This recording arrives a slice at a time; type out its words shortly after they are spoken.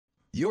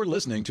You're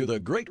listening to the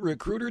Great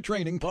Recruiter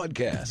Training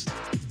Podcast.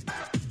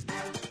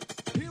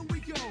 Here we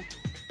go.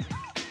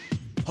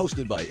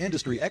 Hosted by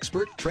industry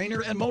expert,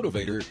 trainer, and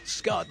motivator,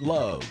 Scott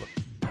Love.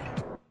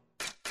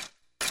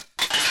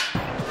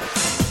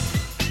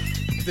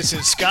 This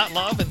is Scott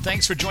Love, and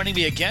thanks for joining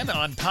me again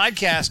on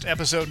podcast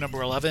episode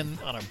number 11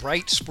 on a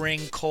bright spring,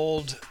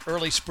 cold,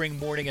 early spring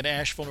morning in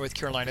Asheville, North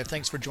Carolina.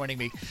 Thanks for joining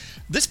me.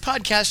 This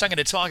podcast, I'm going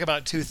to talk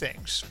about two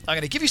things. I'm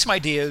going to give you some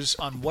ideas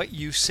on what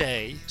you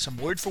say, some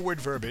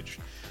word-for-word verbiage,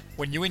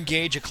 when you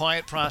engage a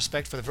client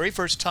prospect for the very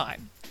first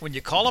time. When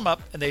you call them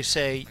up and they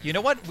say, you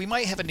know what, we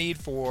might have a need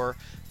for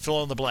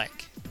fill in the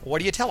blank. What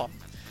do you tell them?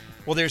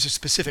 Well, there's a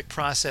specific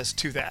process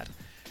to that.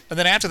 And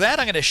then after that,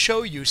 I'm going to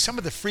show you some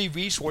of the free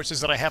resources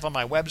that I have on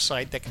my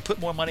website that can put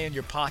more money in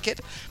your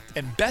pocket.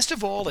 And best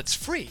of all, it's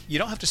free. You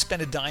don't have to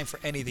spend a dime for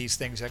any of these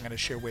things I'm going to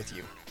share with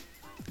you.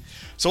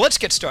 So let's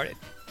get started.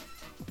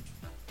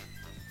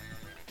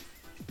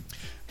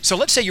 So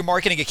let's say you're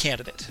marketing a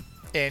candidate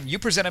and you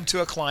present them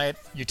to a client.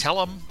 You tell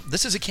them,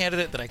 this is a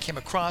candidate that I came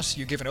across.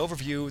 You give an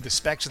overview, the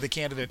specs of the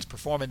candidate's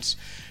performance.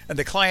 And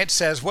the client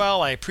says,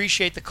 well, I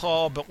appreciate the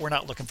call, but we're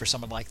not looking for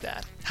someone like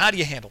that. How do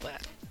you handle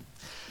that?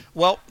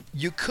 Well,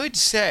 you could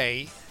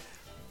say,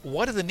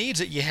 what are the needs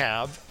that you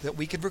have that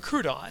we could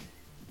recruit on?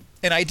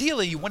 And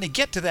ideally, you want to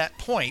get to that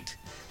point,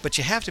 but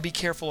you have to be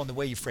careful in the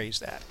way you phrase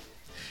that.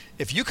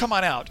 If you come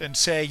on out and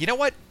say, you know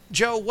what,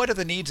 Joe, what are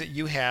the needs that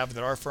you have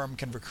that our firm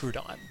can recruit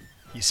on?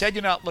 You said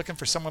you're not looking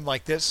for someone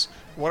like this.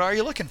 What are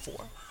you looking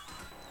for?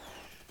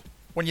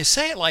 When you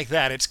say it like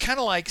that, it's kind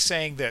of like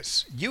saying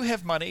this. You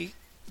have money.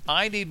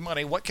 I need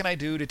money. What can I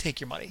do to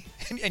take your money?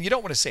 And you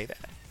don't want to say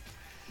that.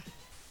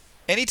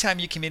 Anytime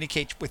you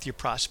communicate with your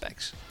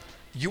prospects,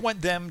 you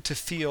want them to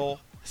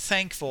feel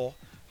thankful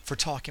for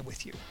talking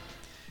with you.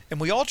 And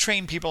we all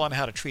train people on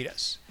how to treat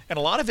us. And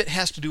a lot of it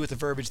has to do with the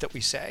verbiage that we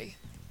say.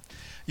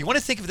 You want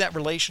to think of that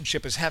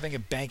relationship as having a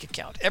bank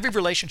account. Every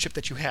relationship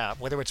that you have,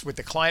 whether it's with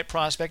a client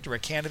prospect or a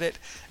candidate,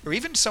 or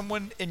even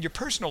someone in your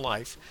personal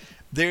life,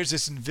 there's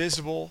this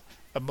invisible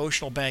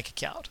emotional bank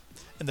account.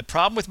 And the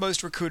problem with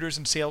most recruiters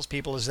and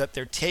salespeople is that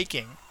they're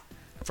taking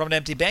from an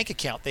empty bank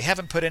account. They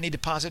haven't put any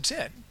deposits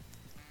in.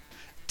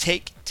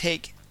 Take.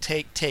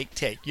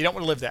 You don't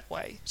want to live that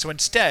way. So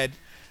instead,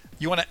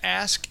 you want to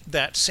ask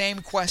that same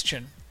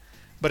question,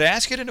 but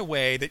ask it in a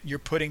way that you're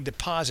putting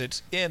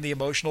deposits in the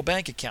emotional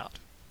bank account.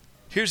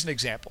 Here's an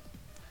example.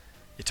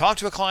 You talk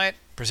to a client,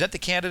 present the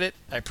candidate.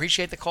 I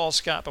appreciate the call,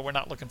 Scott, but we're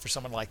not looking for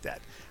someone like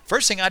that.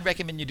 First thing I'd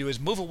recommend you do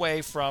is move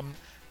away from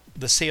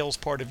the sales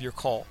part of your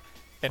call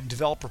and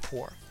develop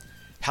rapport.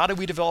 How do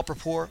we develop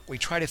rapport? We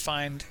try to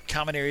find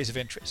common areas of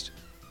interest.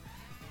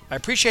 I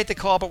appreciate the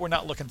call, but we're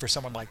not looking for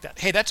someone like that.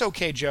 Hey, that's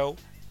okay, Joe.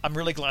 I'm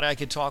really glad I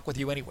could talk with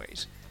you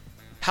anyways.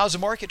 How's the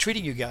market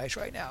treating you guys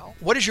right now?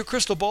 What does your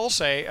crystal ball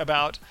say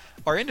about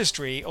our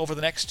industry over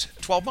the next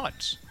 12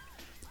 months?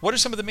 What are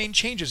some of the main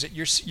changes that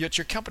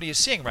your company is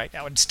seeing right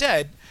now?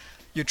 Instead,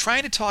 you're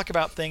trying to talk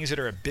about things that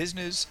are a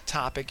business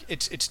topic.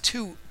 It's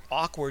too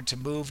awkward to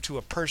move to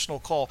a personal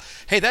call.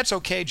 Hey, that's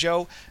okay,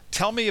 Joe.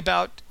 Tell me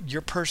about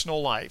your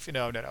personal life.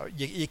 No.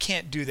 You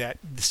can't do that.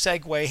 The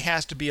segue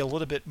has to be a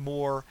little bit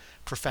more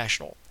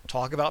professional.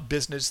 Talk about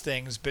business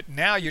things, but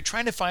now you're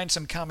trying to find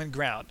some common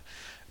ground.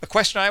 A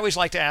question I always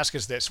like to ask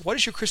is this: what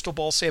does your crystal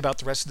ball say about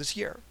the rest of this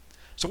year?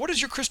 So what does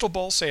your crystal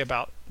ball say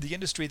about the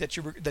industry that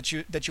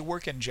you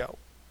work in, Joe?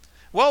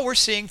 Well, we're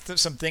seeing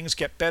some things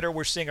get better.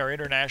 We're seeing our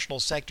international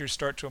sectors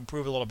start to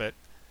improve a little bit.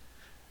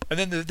 And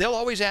then they'll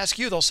always ask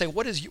you, they'll say,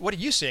 what are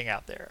you seeing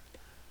out there?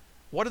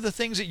 What are the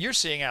things that you're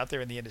seeing out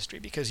there in the industry?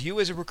 Because you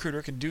as a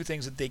recruiter can do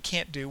things that they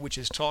can't do, which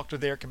is talk to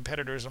their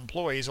competitors'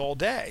 employees all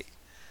day.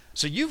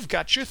 So you've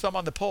got your thumb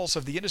on the pulse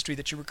of the industry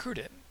that you recruit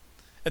in.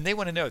 And they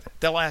want to know that.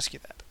 They'll ask you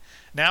that.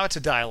 Now it's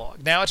a dialogue.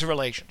 Now it's a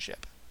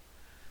relationship.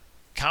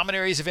 Common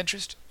areas of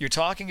interest. You're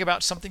talking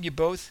about something you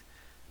both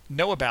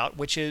know about,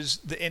 which is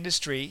the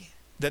industry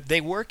that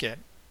they work in.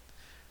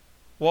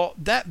 Well,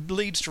 that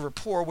leads to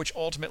rapport, which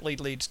ultimately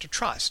leads to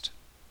trust.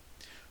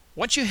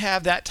 Once you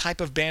have that type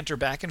of banter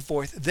back and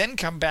forth, then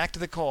come back to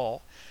the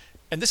call,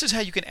 and this is how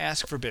you can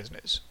ask for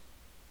business.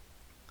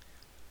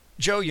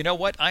 Joe, you know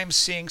what? I'm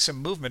seeing some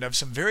movement of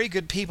some very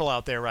good people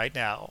out there right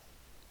now.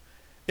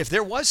 If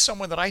there was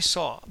someone that I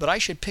saw that I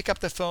should pick up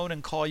the phone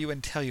and call you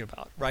and tell you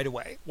about right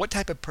away, what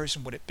type of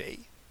person would it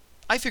be?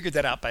 I figured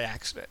that out by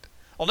accident.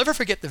 I'll never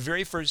forget the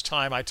very first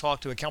time I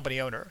talked to a company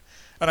owner,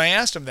 and I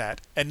asked him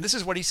that, and this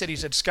is what he said. He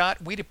said,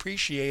 Scott, we'd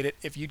appreciate it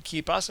if you'd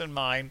keep us in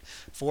mind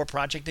for a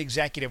project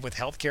executive with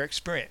healthcare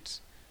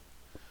experience.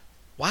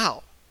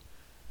 Wow.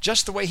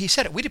 Just the way he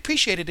said it. We'd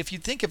appreciate it if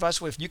you'd think of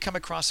us if you come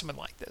across someone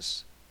like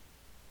this.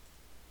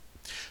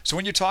 So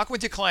when you're talking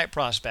with your client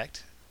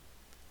prospect,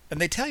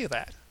 and they tell you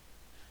that,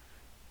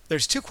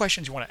 there's two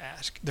questions you want to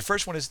ask. The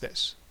first one is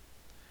this: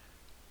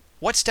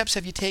 what steps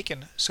have you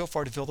taken so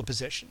far to fill the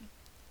position?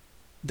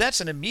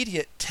 That's an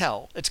immediate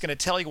tell. It's going to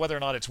tell you whether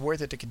or not it's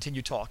worth it to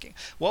continue talking.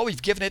 Well,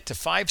 we've given it to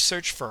 5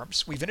 search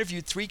firms. We've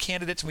interviewed 3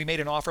 candidates, and we made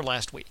an offer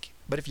last week.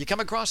 But if you come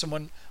across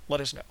someone, let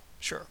us know.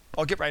 Sure,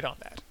 I'll get right on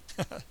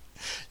that.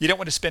 You don't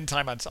want to spend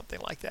time on something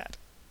like that.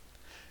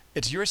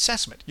 It's your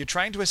assessment. You're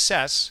trying to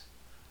assess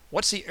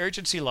what's the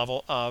urgency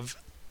level of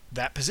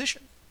that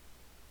position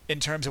in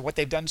terms of what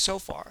they've done so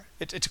far.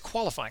 It's a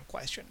qualifying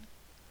question.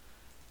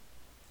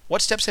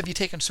 What steps have you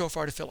taken so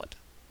far to fill it?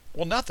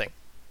 Well, nothing.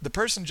 The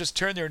person just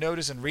turned their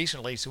notice in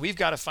recently, so we've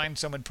got to find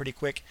someone pretty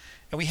quick,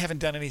 and we haven't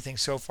done anything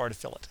so far to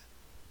fill it.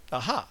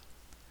 Aha.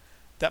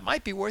 That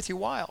might be worth your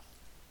while.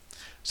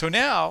 So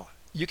now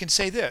you can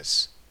say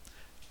this.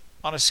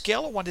 On a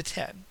scale of 1 to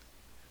 10,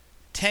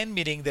 10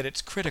 meaning that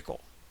it's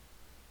critical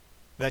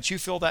that you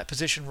fill that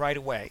position right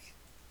away,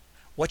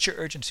 what's your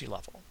urgency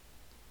level?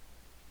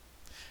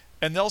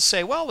 And they'll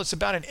say, well, it's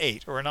about an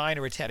 8 or a 9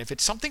 or a 10. If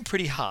it's something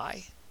pretty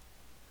high,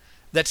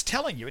 that's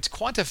telling you, it's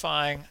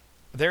quantifying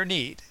their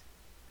need.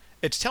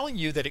 It's telling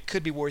you that it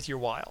could be worth your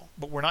while,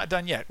 but we're not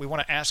done yet. We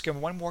want to ask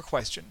them one more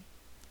question.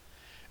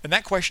 And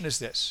that question is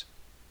this.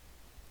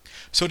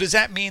 So does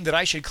that mean that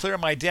I should clear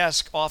my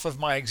desk off of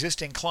my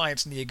existing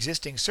clients and the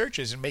existing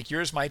searches and make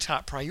yours my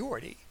top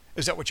priority?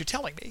 Is that what you're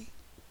telling me?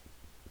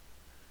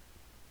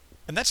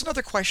 And that's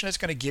another question that's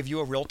going to give you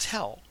a real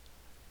tell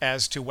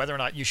as to whether or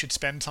not you should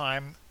spend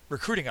time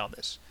recruiting on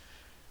this.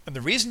 And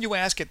the reason you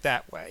ask it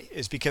that way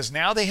is because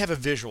now they have a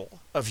visual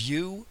of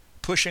you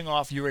pushing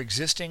off your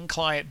existing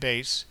client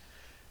base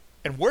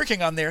and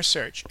working on their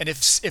search. And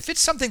if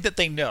it's something that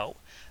they know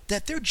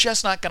that they're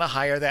just not going to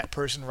hire that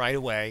person right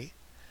away,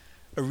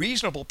 a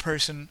reasonable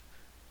person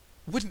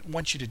wouldn't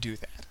want you to do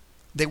that.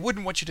 They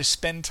wouldn't want you to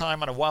spend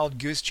time on a wild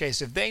goose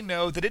chase if they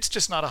know that it's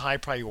just not a high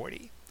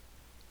priority.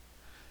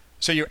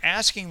 So you're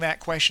asking that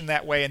question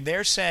that way, and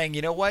they're saying,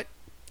 you know what?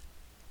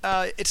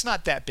 It's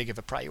not that big of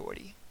a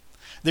priority.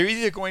 They're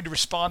either going to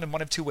respond in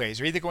one of two ways.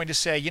 They're either going to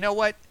say, you know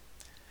what?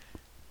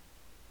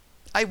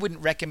 I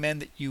wouldn't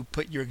recommend that you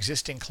put your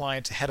existing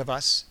clients ahead of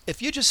us.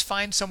 If you just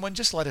find someone,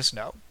 just let us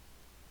know.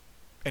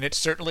 And it's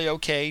certainly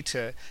okay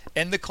to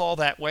end the call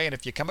that way. And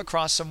if you come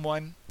across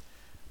someone,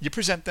 you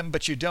present them,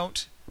 but you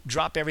don't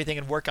drop everything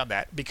and work on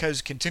that.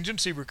 Because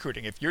contingency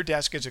recruiting, if your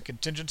desk is a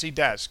contingency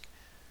desk,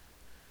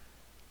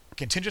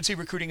 contingency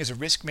recruiting is a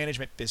risk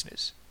management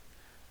business.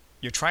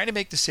 You're trying to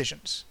make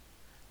decisions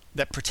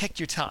that protect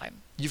your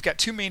time. You've got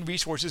two main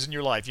resources in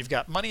your life. You've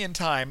got money and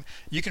time.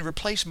 You can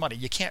replace money.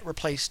 You can't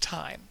replace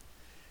time.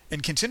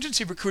 In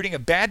contingency recruiting, a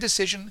bad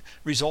decision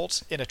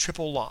results in a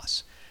triple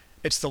loss.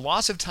 It's the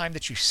loss of time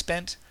that you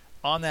spent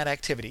on that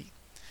activity.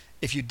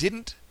 If you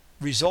didn't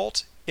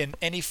result in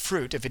any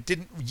fruit, if it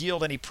didn't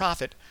yield any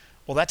profit,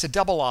 well, that's a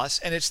double loss,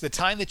 and it's the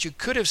time that you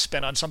could have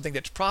spent on something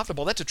that's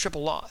profitable. That's a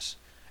triple loss.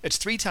 It's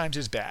 3 times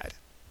as bad.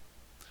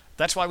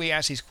 That's why we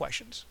ask these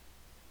questions.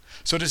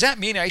 So does that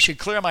mean I should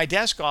clear my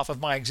desk off of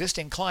my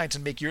existing clients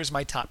and make yours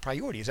my top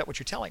priority? Is that what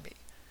you're telling me?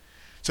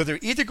 So they're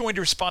either going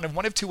to respond in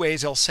one of two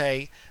ways. They'll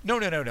say, no,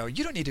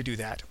 you don't need to do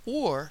that.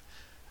 Or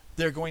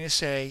they're going to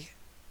say,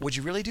 would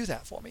you really do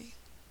that for me?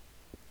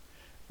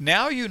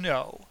 Now you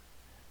know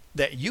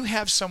that you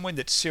have someone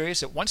that's serious,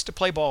 that wants to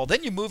play ball.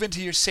 Then you move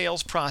into your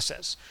sales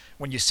process.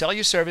 When you sell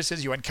your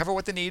services, you uncover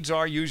what the needs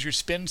are, use your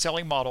spin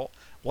selling model.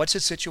 What's the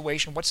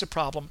situation? What's the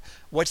problem?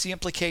 What's the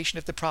implication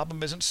if the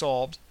problem isn't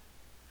solved?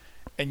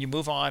 And you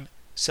move on,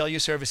 sell your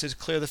services,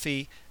 clear the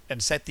fee,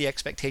 and set the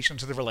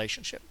expectations of the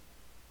relationship.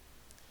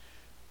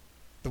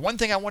 The one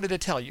thing I wanted to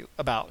tell you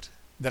about,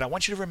 that I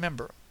want you to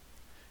remember,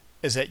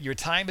 is that your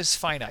time is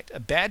finite. A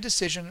bad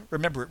decision,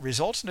 remember, it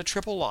results in a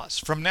triple loss.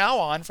 From now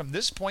on, from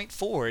this point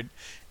forward,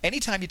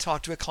 anytime you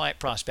talk to a client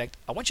prospect,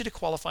 I want you to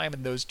qualify them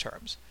in those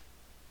terms.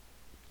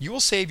 You will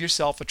save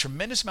yourself a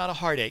tremendous amount of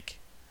heartache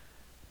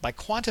by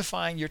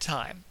quantifying your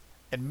time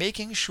and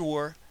making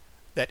sure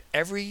that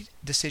every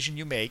decision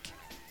you make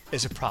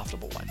is a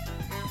profitable one.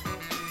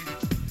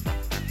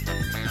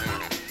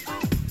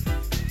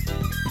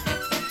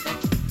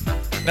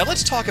 Now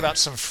let's talk about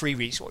some free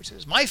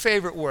resources. My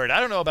favorite word, I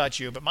don't know about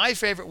you, but my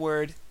favorite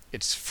word,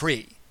 it's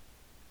free.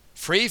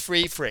 Free,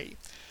 free, free.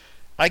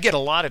 I get a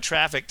lot of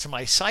traffic to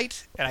my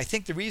site, and I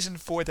think the reason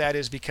for that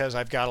is because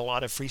I've got a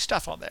lot of free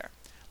stuff on there.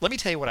 Let me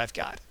tell you what I've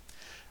got.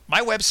 My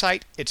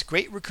website, it's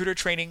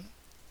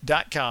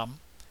greatrecruitertraining.com.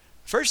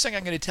 First thing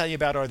I'm going to tell you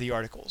about are the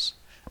articles.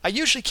 I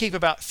usually keep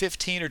about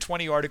 15 or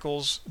 20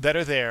 articles that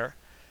are there,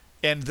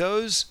 and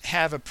those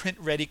have a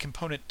print-ready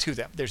component to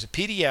them. There's a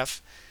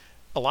PDF.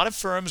 A lot of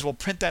firms will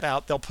print that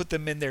out. They'll put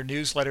them in their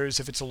newsletters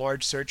if it's a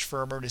large search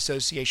firm or an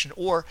association,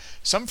 or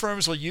some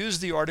firms will use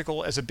the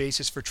article as a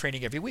basis for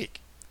training every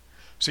week.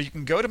 So you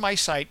can go to my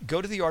site,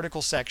 go to the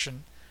article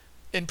section,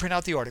 and print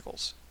out the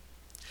articles.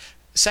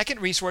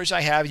 Second resource I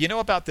have, you know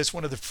about this,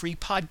 one of the free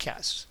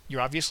podcasts.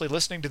 You're obviously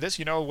listening to this.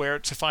 You know where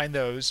to find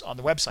those on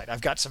the website.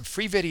 I've got some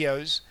free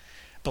videos,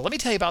 but let me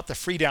tell you about the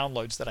free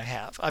downloads that I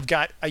have.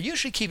 I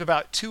usually keep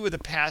about 2 of the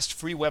past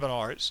free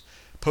webinars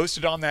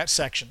posted on that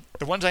section.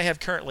 The ones I have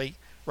currently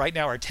right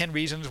now are 10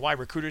 reasons why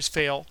recruiters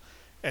fail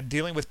and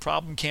dealing with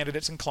problem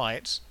candidates and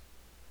clients.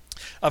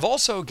 I've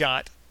also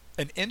got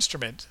an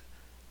instrument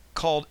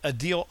called a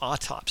deal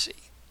autopsy,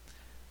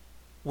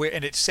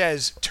 and it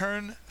says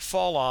turn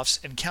fall-offs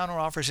and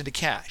counter-offers into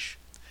cash.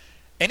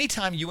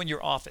 Anytime you in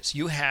your office,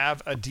 you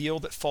have a deal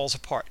that falls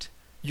apart,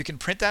 you can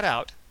print that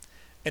out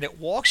and it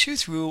walks you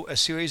through a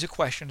series of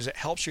questions that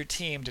helps your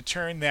team to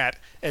turn that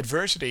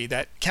adversity,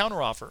 that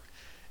counteroffer,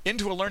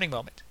 into a learning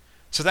moment.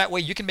 So that way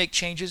you can make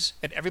changes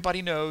and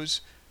everybody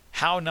knows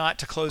how not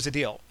to close a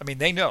deal. I mean,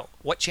 they know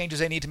what changes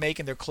they need to make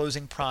in their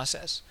closing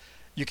process.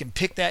 You can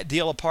pick that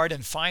deal apart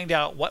and find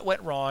out what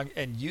went wrong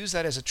and use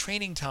that as a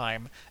training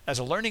time, as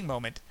a learning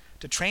moment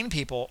to train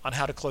people on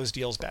how to close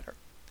deals better.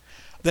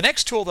 The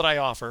next tool that I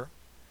offer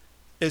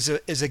is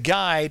a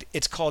guide.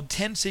 It's called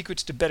 10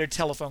 Secrets to Better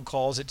Telephone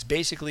Calls. It's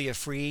basically a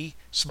free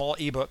small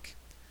ebook.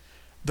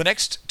 The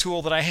next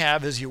tool that I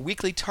have is your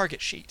weekly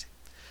target sheet.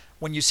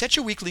 When you set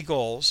your weekly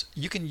goals,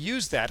 you can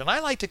use that, and I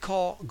like to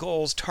call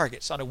goals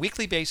targets. On a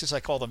weekly basis, I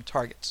call them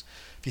targets.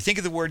 If you think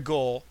of the word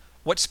goal,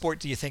 what sport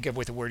do you think of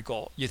with the word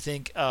goal? You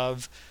think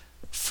of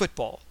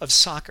football, of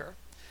soccer.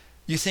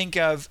 You think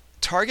of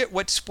target.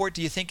 What sport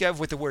do you think of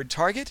with the word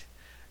target?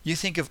 You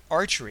think of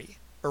archery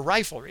or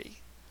riflery.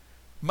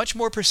 Much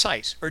more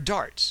precise, or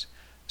darts.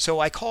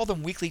 So I call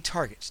them weekly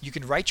targets. You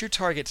can write your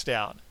targets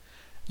down.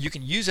 You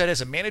can use that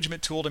as a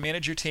management tool to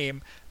manage your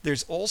team.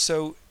 There's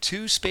also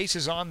 2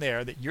 spaces on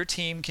there that your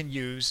team can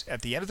use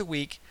at the end of the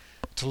week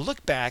to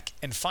look back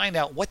and find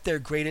out what their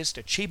greatest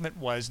achievement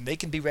was, and they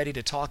can be ready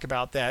to talk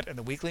about that in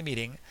the weekly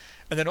meeting,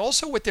 and then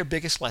also what their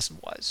biggest lesson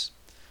was.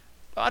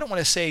 I don't want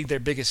to say their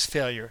biggest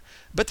failure,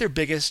 but their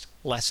biggest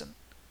lesson.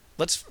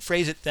 Let's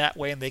phrase it that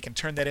way, and they can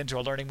turn that into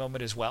a learning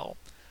moment as well.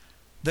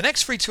 The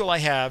next free tool I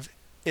have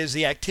is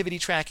the activity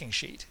tracking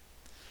sheet.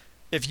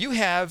 If you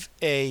have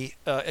a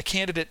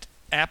candidate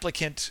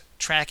applicant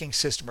tracking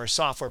system or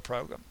software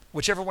program,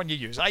 whichever one you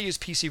use, I use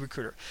PC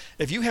Recruiter.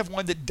 If you have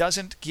one that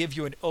doesn't give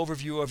you an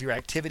overview of your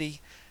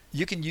activity,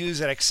 you can use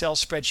that Excel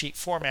spreadsheet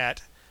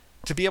format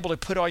to be able to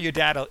put all your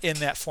data in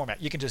that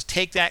format. You can just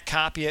take that,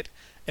 copy it,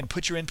 and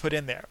put your input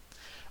in there.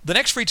 The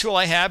next free tool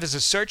I have is a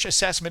search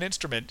assessment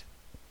instrument.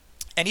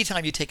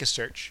 Anytime you take a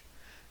search,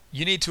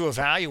 you need to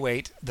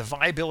evaluate the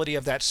viability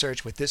of that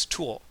search with this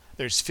tool.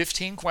 There's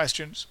 15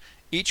 questions.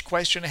 Each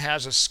question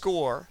has a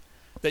score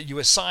that you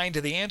assign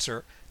to the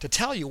answer to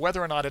tell you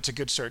whether or not it's a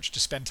good search to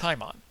spend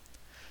time on.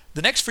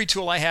 The next free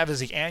tool I have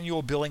is the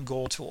annual billing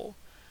goal tool.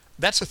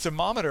 That's a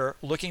thermometer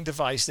looking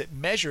device that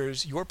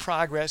measures your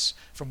progress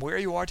from where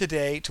you are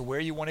today to where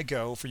you want to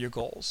go for your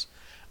goals.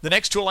 The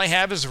next tool I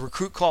have is a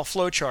recruit call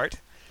flowchart.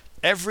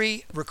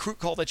 Every recruit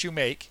call that you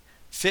make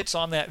fits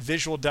on that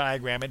visual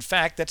diagram. In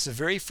fact, that's the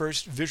very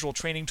first visual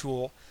training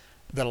tool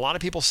that a lot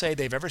of people say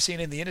they've ever seen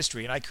in the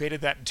industry, and I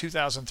created that in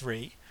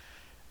 2003.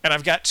 And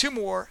I've got 2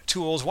 more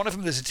tools. One of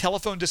them is a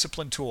telephone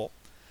discipline tool.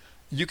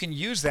 You can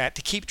use that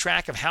to keep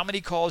track of how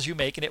many calls you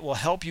make, and it will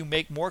help you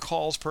make more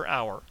calls per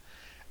hour.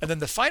 And then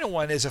the final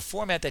one is a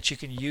format that you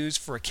can use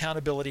for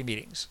accountability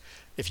meetings.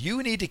 If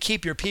you need to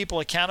keep your people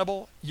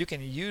accountable, you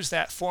can use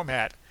that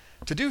format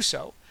to do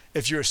so.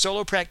 If you're a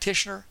solo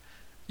practitioner,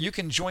 you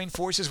can join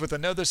forces with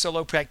another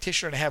solo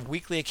practitioner and have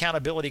weekly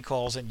accountability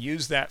calls and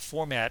use that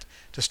format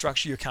to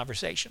structure your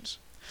conversations.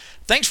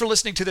 Thanks for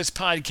listening to this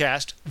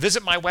podcast.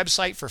 Visit my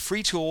website for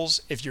free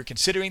tools. If you're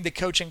considering the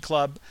coaching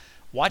club,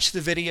 watch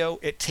the video.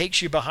 It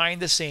takes you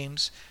behind the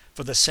scenes.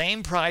 For the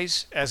same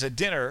price as a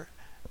dinner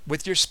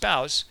with your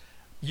spouse,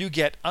 you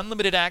get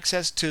unlimited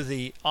access to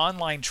the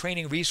online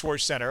training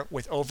resource center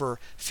with over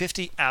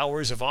 50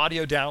 hours of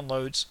audio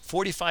downloads,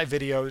 45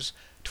 videos,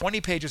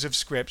 20 pages of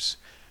scripts.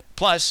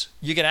 Plus,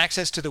 you get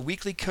access to the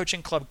weekly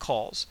coaching club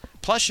calls.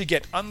 Plus, you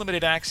get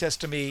unlimited access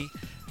to me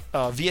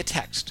via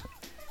text.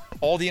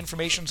 All the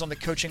information's on the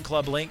coaching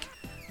club link.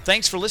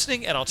 Thanks for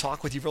listening, and I'll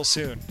talk with you real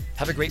soon.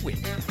 Have a great week.